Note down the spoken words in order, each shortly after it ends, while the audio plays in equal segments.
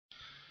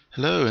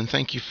Hello, and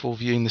thank you for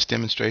viewing this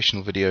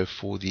demonstrational video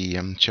for the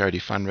charity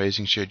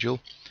fundraising schedule.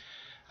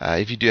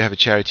 If you do have a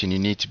charity and you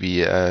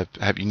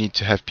need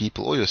to have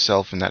people or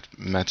yourself in that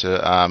matter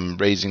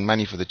raising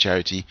money for the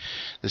charity,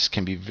 this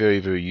can be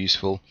very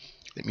useful.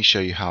 Let me show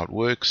you how it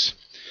works.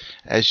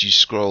 As you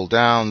scroll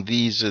down,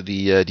 these are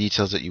the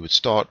details that you would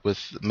start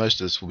with. Most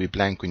of this will be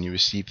blank when you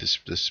receive this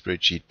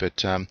spreadsheet,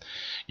 but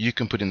you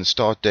can put in the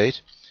start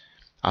date.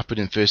 I put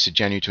in 1st of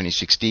January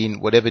 2016.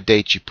 Whatever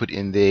date you put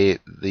in there,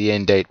 the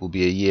end date will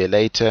be a year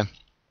later.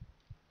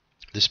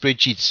 The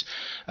spreadsheets,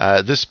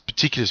 this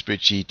particular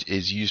spreadsheet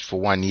is used for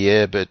 1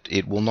 year, but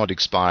it will not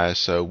expire.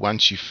 So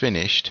once you've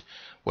finished,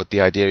 what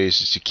the idea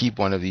is to keep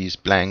one of these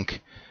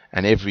blank,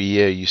 and every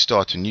year you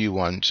start a new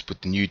one. Just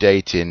put the new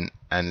date in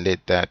and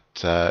let that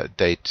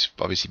date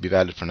obviously be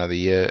valid for another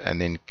year,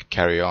 and then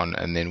carry on.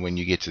 And then when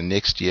you get to the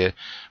next year,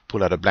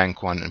 pull out a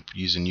blank one and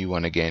use a new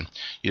one again.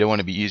 You don't want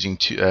to be using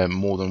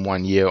more than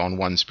 1 year on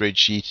one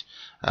spreadsheet.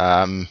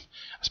 I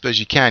suppose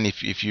you can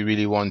if you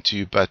really want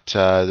to, but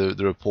the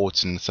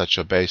reports and such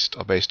are based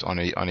on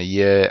a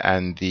year,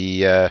 and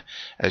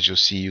as you'll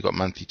see, you've got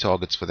monthly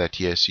targets for that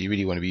year. So you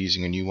really want to be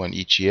using a new one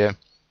each year.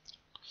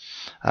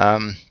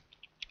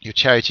 Your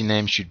charity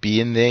name should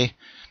be in there,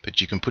 but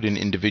you can put in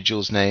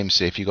individuals' names.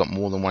 So if you've got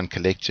more than one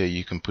collector,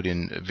 you can put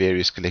in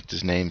various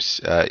collectors'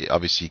 names,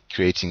 obviously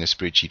creating a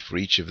spreadsheet for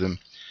each of them.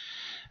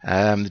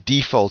 The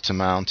default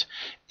amount,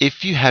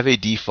 if you have a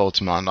default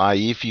amount,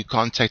 i.e. if you're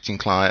contacting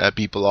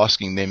people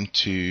asking them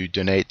to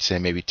donate, say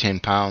maybe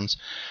 £10,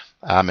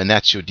 and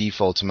that's your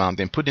default amount,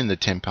 then put in the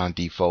 £10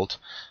 default.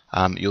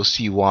 You'll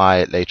see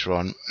why later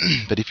on.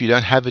 But if you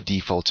don't have a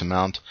default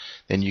amount,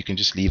 then you can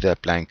just leave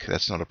that blank.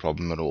 That's not a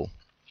problem at all.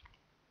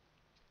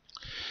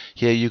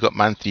 Here you've got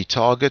monthly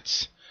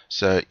targets.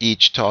 So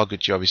each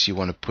target you obviously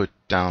want to put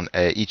down,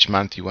 each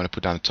month you want to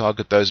put down a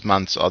target. Those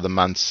months are the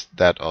months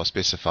that are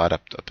specified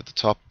up at the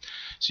top.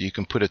 So you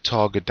can put a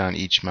target down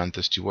each month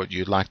as to what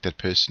you'd like that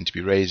person to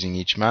be raising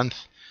each month.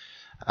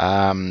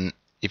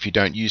 If you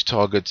don't use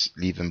targets,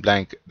 leave them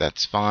blank.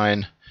 That's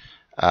fine.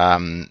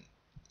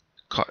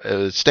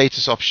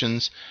 Status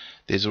options,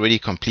 there's already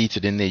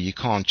completed in there. You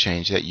can't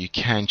change that. You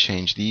can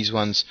change these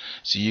ones,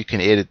 so you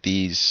can edit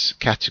these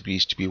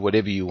categories to be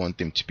whatever you want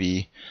them to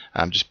be.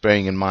 Just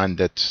bearing in mind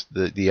that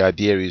the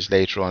idea is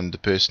later on the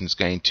person's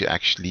going to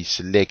actually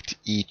select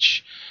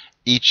each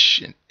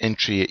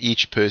entry,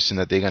 each person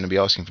that they're going to be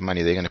asking for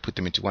money. They're going to put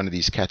them into one of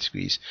these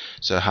categories.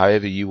 So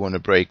however you want to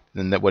break,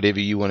 then whatever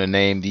you want to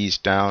name these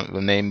down,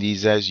 or name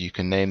these as, you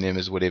can name them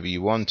as whatever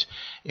you want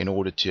in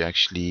order to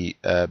actually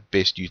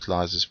best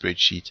utilize the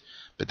spreadsheet.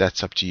 But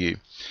that's up to you.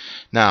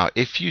 Now,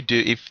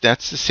 if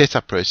that's the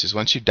setup process,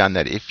 once you've done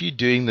that, if you're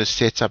doing the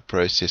setup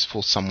process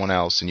for someone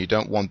else and you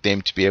don't want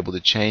them to be able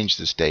to change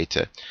this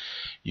data,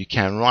 you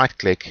can right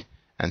click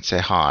and say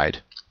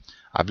hide.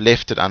 I've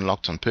left it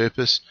unlocked on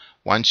purpose.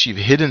 Once you've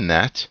hidden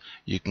that,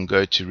 you can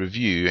go to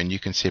review and you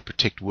can say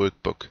protect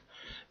workbook.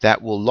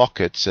 That will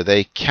lock it so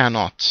they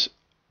cannot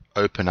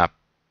open up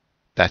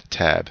that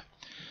tab.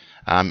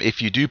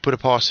 If you do put a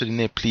password in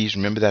there, please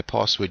remember that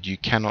password. You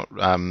cannot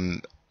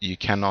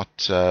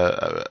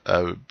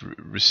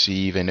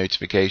receive a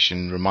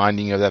notification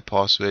reminding you of that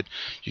password.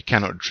 You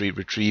cannot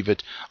retrieve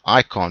it.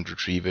 I can't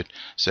retrieve it.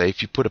 So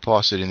if you put a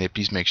password in there,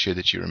 please make sure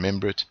that you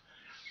remember it.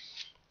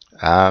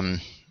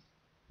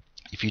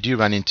 If you do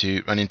run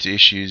into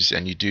issues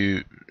and you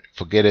do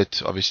forget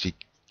it, obviously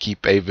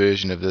keep a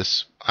version of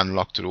this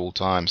unlocked at all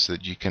times so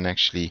that you can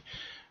actually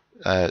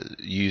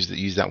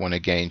use that one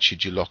again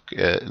should you lock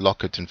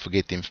it and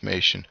forget the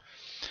information.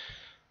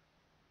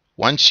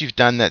 Once you've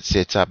done that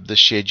setup, the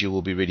schedule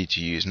will be ready to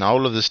use. Now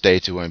all of this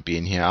data won't be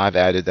in here. I've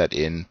added that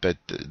in, but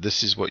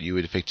this is what you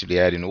would effectively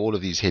add in. All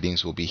of these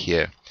headings will be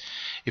here.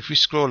 If we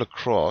scroll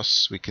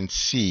across, we can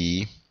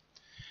see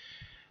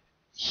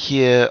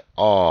here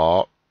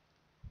are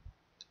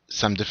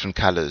some different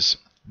colors.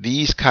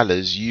 These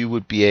colors, you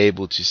would be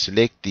able to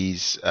select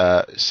these,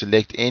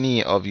 select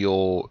any of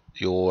your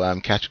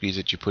categories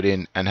that you put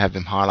in and have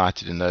them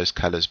highlighted in those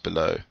colors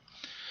below.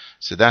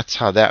 So that's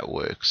how that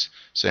works.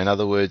 So in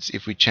other words,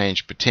 if we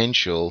change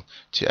potential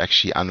to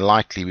actually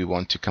unlikely, we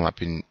want to come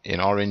up in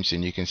orange,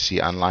 then you can see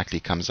unlikely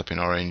comes up in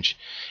orange.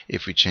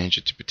 If we change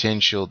it to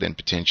potential, then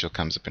potential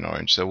comes up in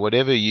orange. So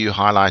whatever you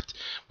highlight,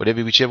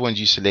 whichever ones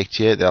you select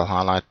here, they'll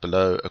highlight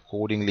below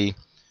accordingly.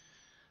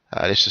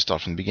 Let's just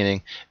start from the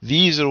beginning.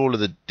 This is all of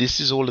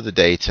the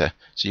data.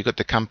 So you've got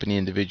the company,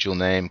 individual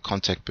name,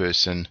 contact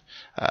person,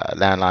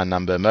 landline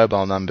number,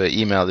 mobile number,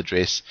 email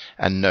address,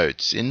 and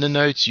notes. In the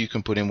notes, you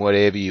can put in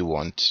whatever you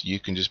want. You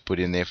can just put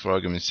in there, for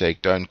argument's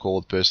sake, don't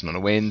call the person on a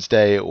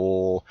Wednesday,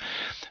 or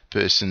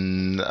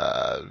person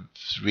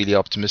really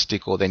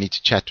optimistic, or they need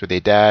to chat with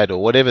their dad,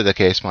 or whatever the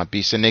case might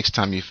be. So next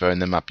time you phone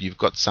them up, you've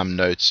got some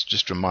notes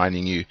just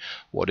reminding you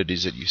what it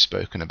is that you've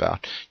spoken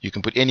about. You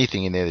can put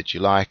anything in there that you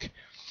like.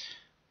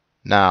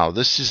 Now,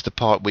 this is the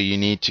part where you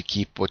need to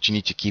keep what you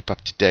need to keep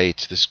up to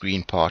date, the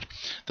screen part,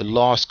 the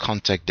last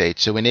contact date.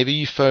 So whenever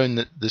you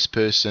phone this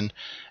person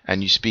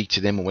and you speak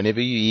to them, or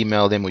whenever you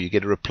email them or you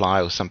get a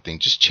reply or something,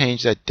 just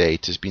change that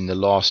date as being the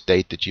last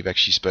date that you've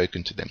actually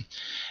spoken to them,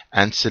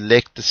 and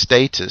select the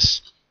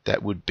status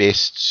that would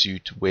best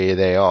suit where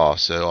they are.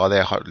 So are they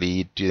a hot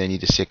lead? Do they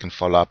need a second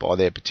follow-up? Are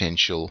they a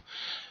potential?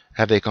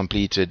 Have they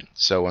completed?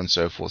 So on and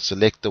so forth.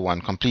 Select the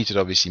one. Completed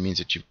obviously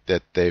means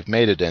that they've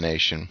made a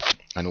donation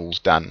and all's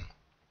done.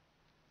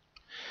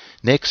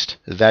 Next,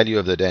 the value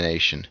of the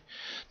donation.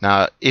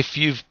 Now, if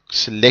you've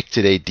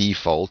selected a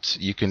default,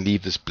 you can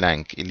leave this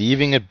blank.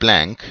 Leaving it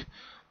blank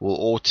will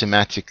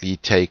automatically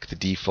take the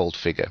default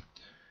figure.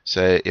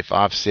 So if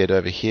I've said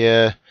over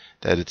here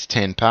that it's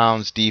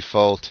 £10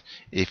 default,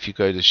 if you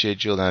go to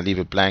schedule and I leave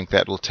it blank,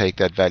 that will take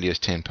that value as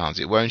 £10.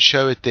 It won't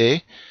show it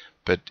there,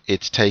 but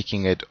it's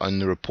taking it on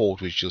the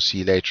report, which you'll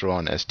see later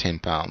on, as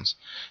 £10.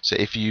 So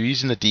if you're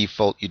using the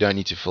default, you don't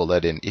need to fill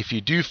that in. If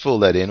you do fill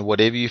that in,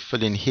 whatever you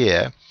fill in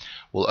here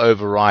will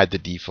override the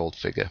default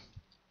figure.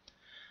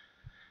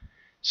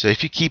 So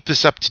if you keep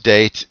this up to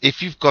date,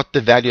 if you've got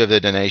the value of the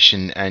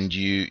donation and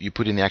you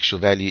put in the actual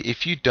value,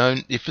 if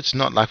it's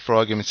not, like for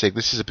argument's sake,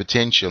 this is a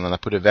potential and I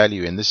put a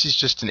value in, this is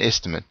just an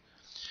estimate.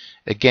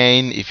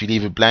 Again, if you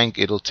leave it blank,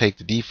 it'll take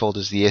the default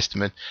as the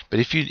estimate.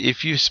 But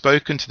if you've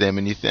spoken to them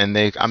and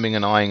they're umming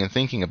and ahhing and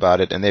thinking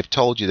about it, and they've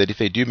told you that if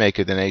they do make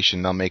a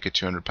donation, they'll make a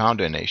 £200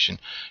 donation,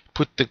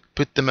 put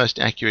the most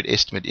accurate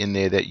estimate in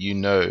there that you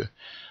know,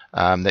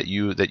 that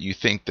you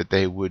think that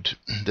they would,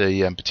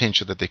 the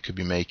potential that they could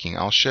be making.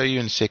 I'll show you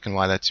in a second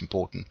why that's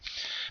important.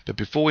 But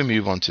before we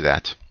move on to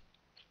that,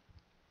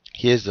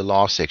 here's the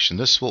last section.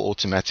 This will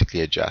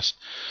automatically adjust.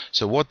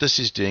 So what this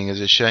is doing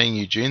is it's showing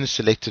you during the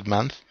selected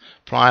month,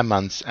 prior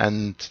months,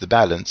 and the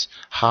balance,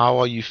 how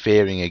are you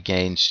faring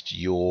against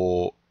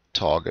your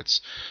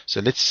targets.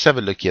 So let's just have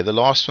a look here. The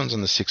last one's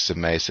on the 6th of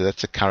May, so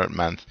that's the current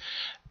month.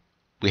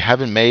 We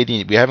haven't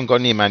got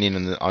any money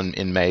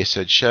in May,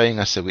 so it's showing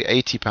us that we're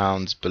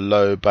 £80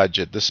 below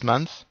budget this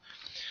month.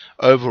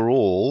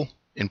 Overall,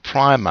 in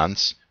prior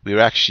months, we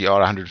actually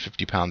are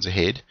 £150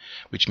 ahead,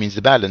 which means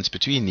the balance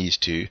between these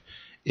two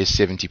is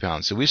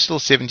 £70. So we're still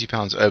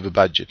 £70 over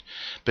budget.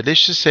 But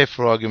let's just say,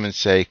 for argument's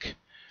sake,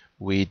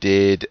 we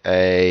did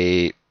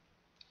a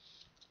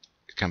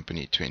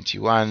company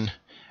 21,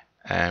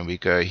 and we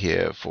go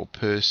here for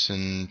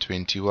person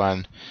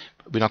 21.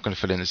 We're not going to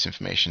fill in this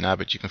information now,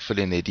 but you can fill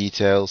in their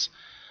details.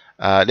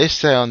 Let's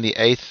say on the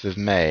 8th of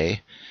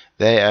May,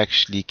 they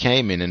actually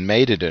came in and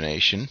made a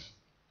donation.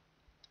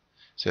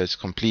 So it's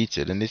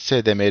completed. And let's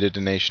say they made a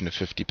donation of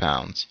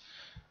 £50.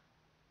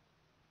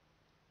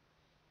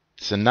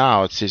 So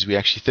now it says we're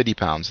actually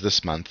 £30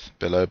 this month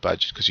below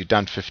budget because you've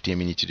done 50 and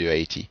we need to do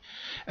 80.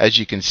 As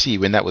you can see,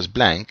 when that was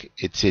blank,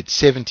 it said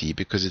 70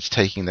 because it's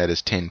taking that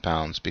as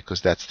 £10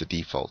 because that's the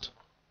default.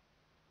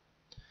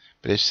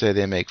 But let's say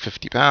they make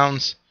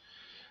 £50.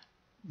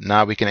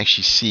 Now we can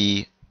actually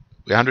see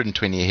we're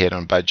 120 ahead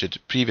on budget.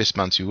 Previous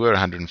months we were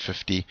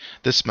 150.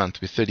 This month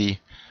we're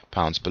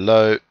 £30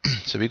 below.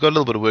 So we've got a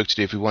little bit of work to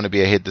do if we want to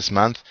be ahead this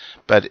month,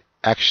 but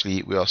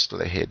actually we are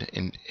still ahead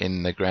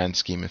in the grand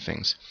scheme of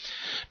things.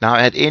 Now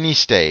at any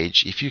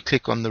stage, if you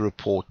click on the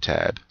report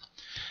tab,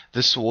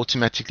 this will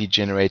automatically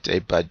generate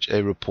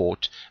a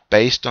report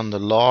based on the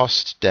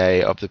last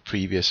day of the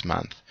previous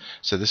month.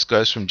 So this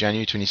goes from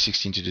January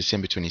 2016 to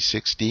December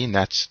 2016.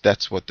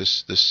 That's what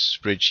this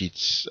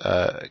spreadsheet's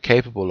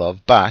capable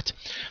of. But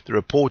the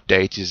report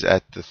date is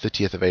at the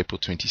 30th of April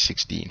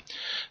 2016.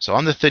 So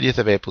on the 30th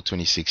of April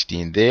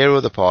 2016, there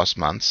are the past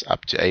months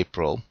up to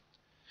April.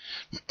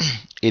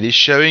 It is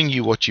showing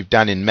you what you've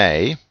done in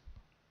May.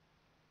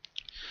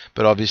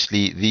 But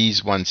obviously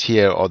these ones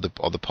here are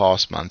the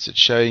past months. It's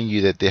showing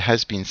you that there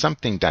has been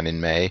something done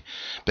in May,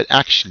 but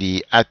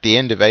actually at the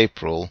end of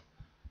April,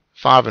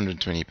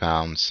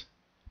 £520,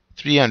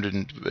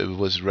 300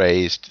 was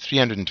raised,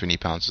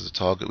 £320 was the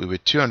target. We were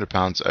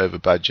 £200 over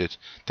budget.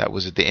 That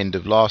was at the end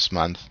of last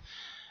month.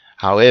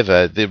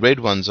 However, the red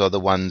ones are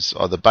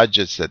the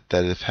budgets that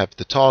have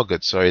the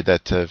targets,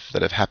 that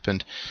have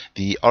happened.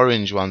 The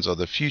orange ones are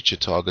the future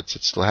targets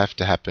that still have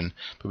to happen.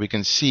 But we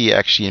can see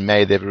actually in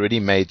May they've already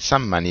made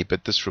some money,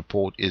 but this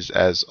report is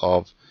as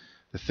of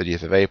the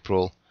 30th of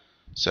April.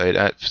 So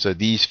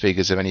these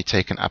figures have only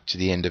taken up to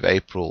the end of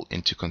April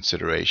into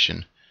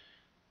consideration.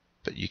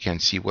 But you can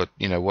see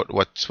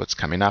what's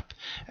coming up,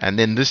 and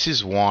then this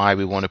is why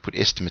we want to put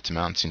estimate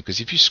amounts in,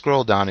 because if you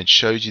scroll down, it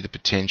shows you the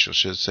potential.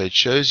 So it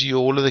shows you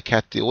all of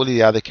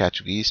the other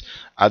categories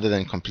other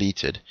than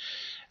completed,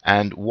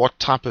 and what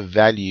type of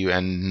value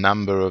and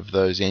number of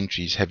those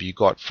entries have you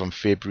got from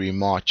February,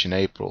 March, and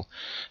April.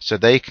 So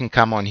they can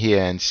come on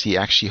here and see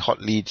actually hot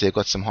leads. They've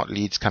got some hot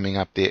leads coming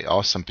up. There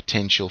are some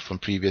potential from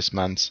previous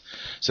months,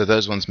 so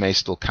those ones may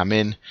still come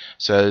in.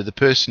 So the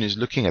person who's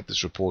looking at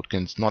this report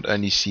can not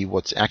only see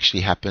what's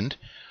actually happened,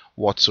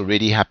 what's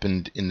already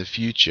happened in the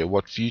future,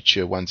 what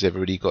future ones they've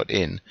already got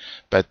in,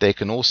 but they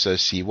can also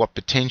see what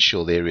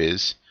potential there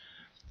is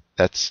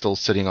that's still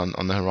sitting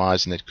on the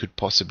horizon that could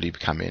possibly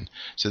come in.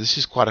 So this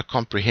is quite a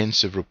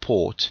comprehensive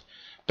report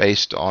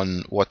based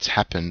on what's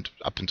happened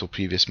up until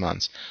previous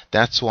months.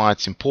 That's why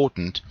it's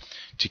important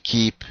to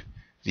keep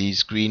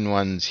these green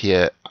ones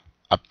here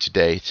up to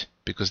date,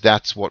 because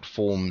that's what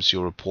forms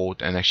your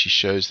report and actually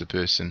shows the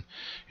person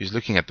who's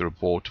looking at the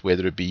report,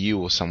 whether it be you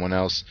or someone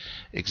else,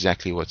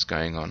 exactly what's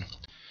going on.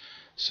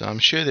 So I'm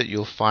sure that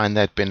you'll find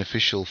that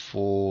beneficial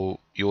for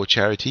your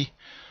charity.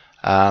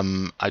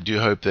 I do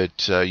hope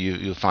that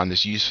you'll find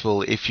this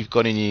useful. If you've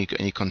got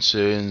any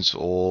concerns,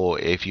 or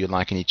if you'd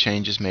like any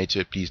changes made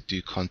to it, please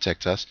do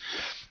contact us.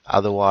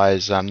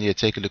 Otherwise, yeah,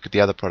 take a look at the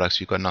other products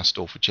we've got in our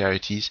store for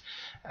charities.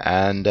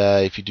 And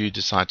if you do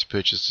decide to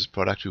purchase this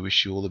product, we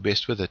wish you all the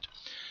best with it.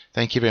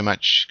 Thank you very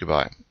much.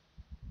 Goodbye.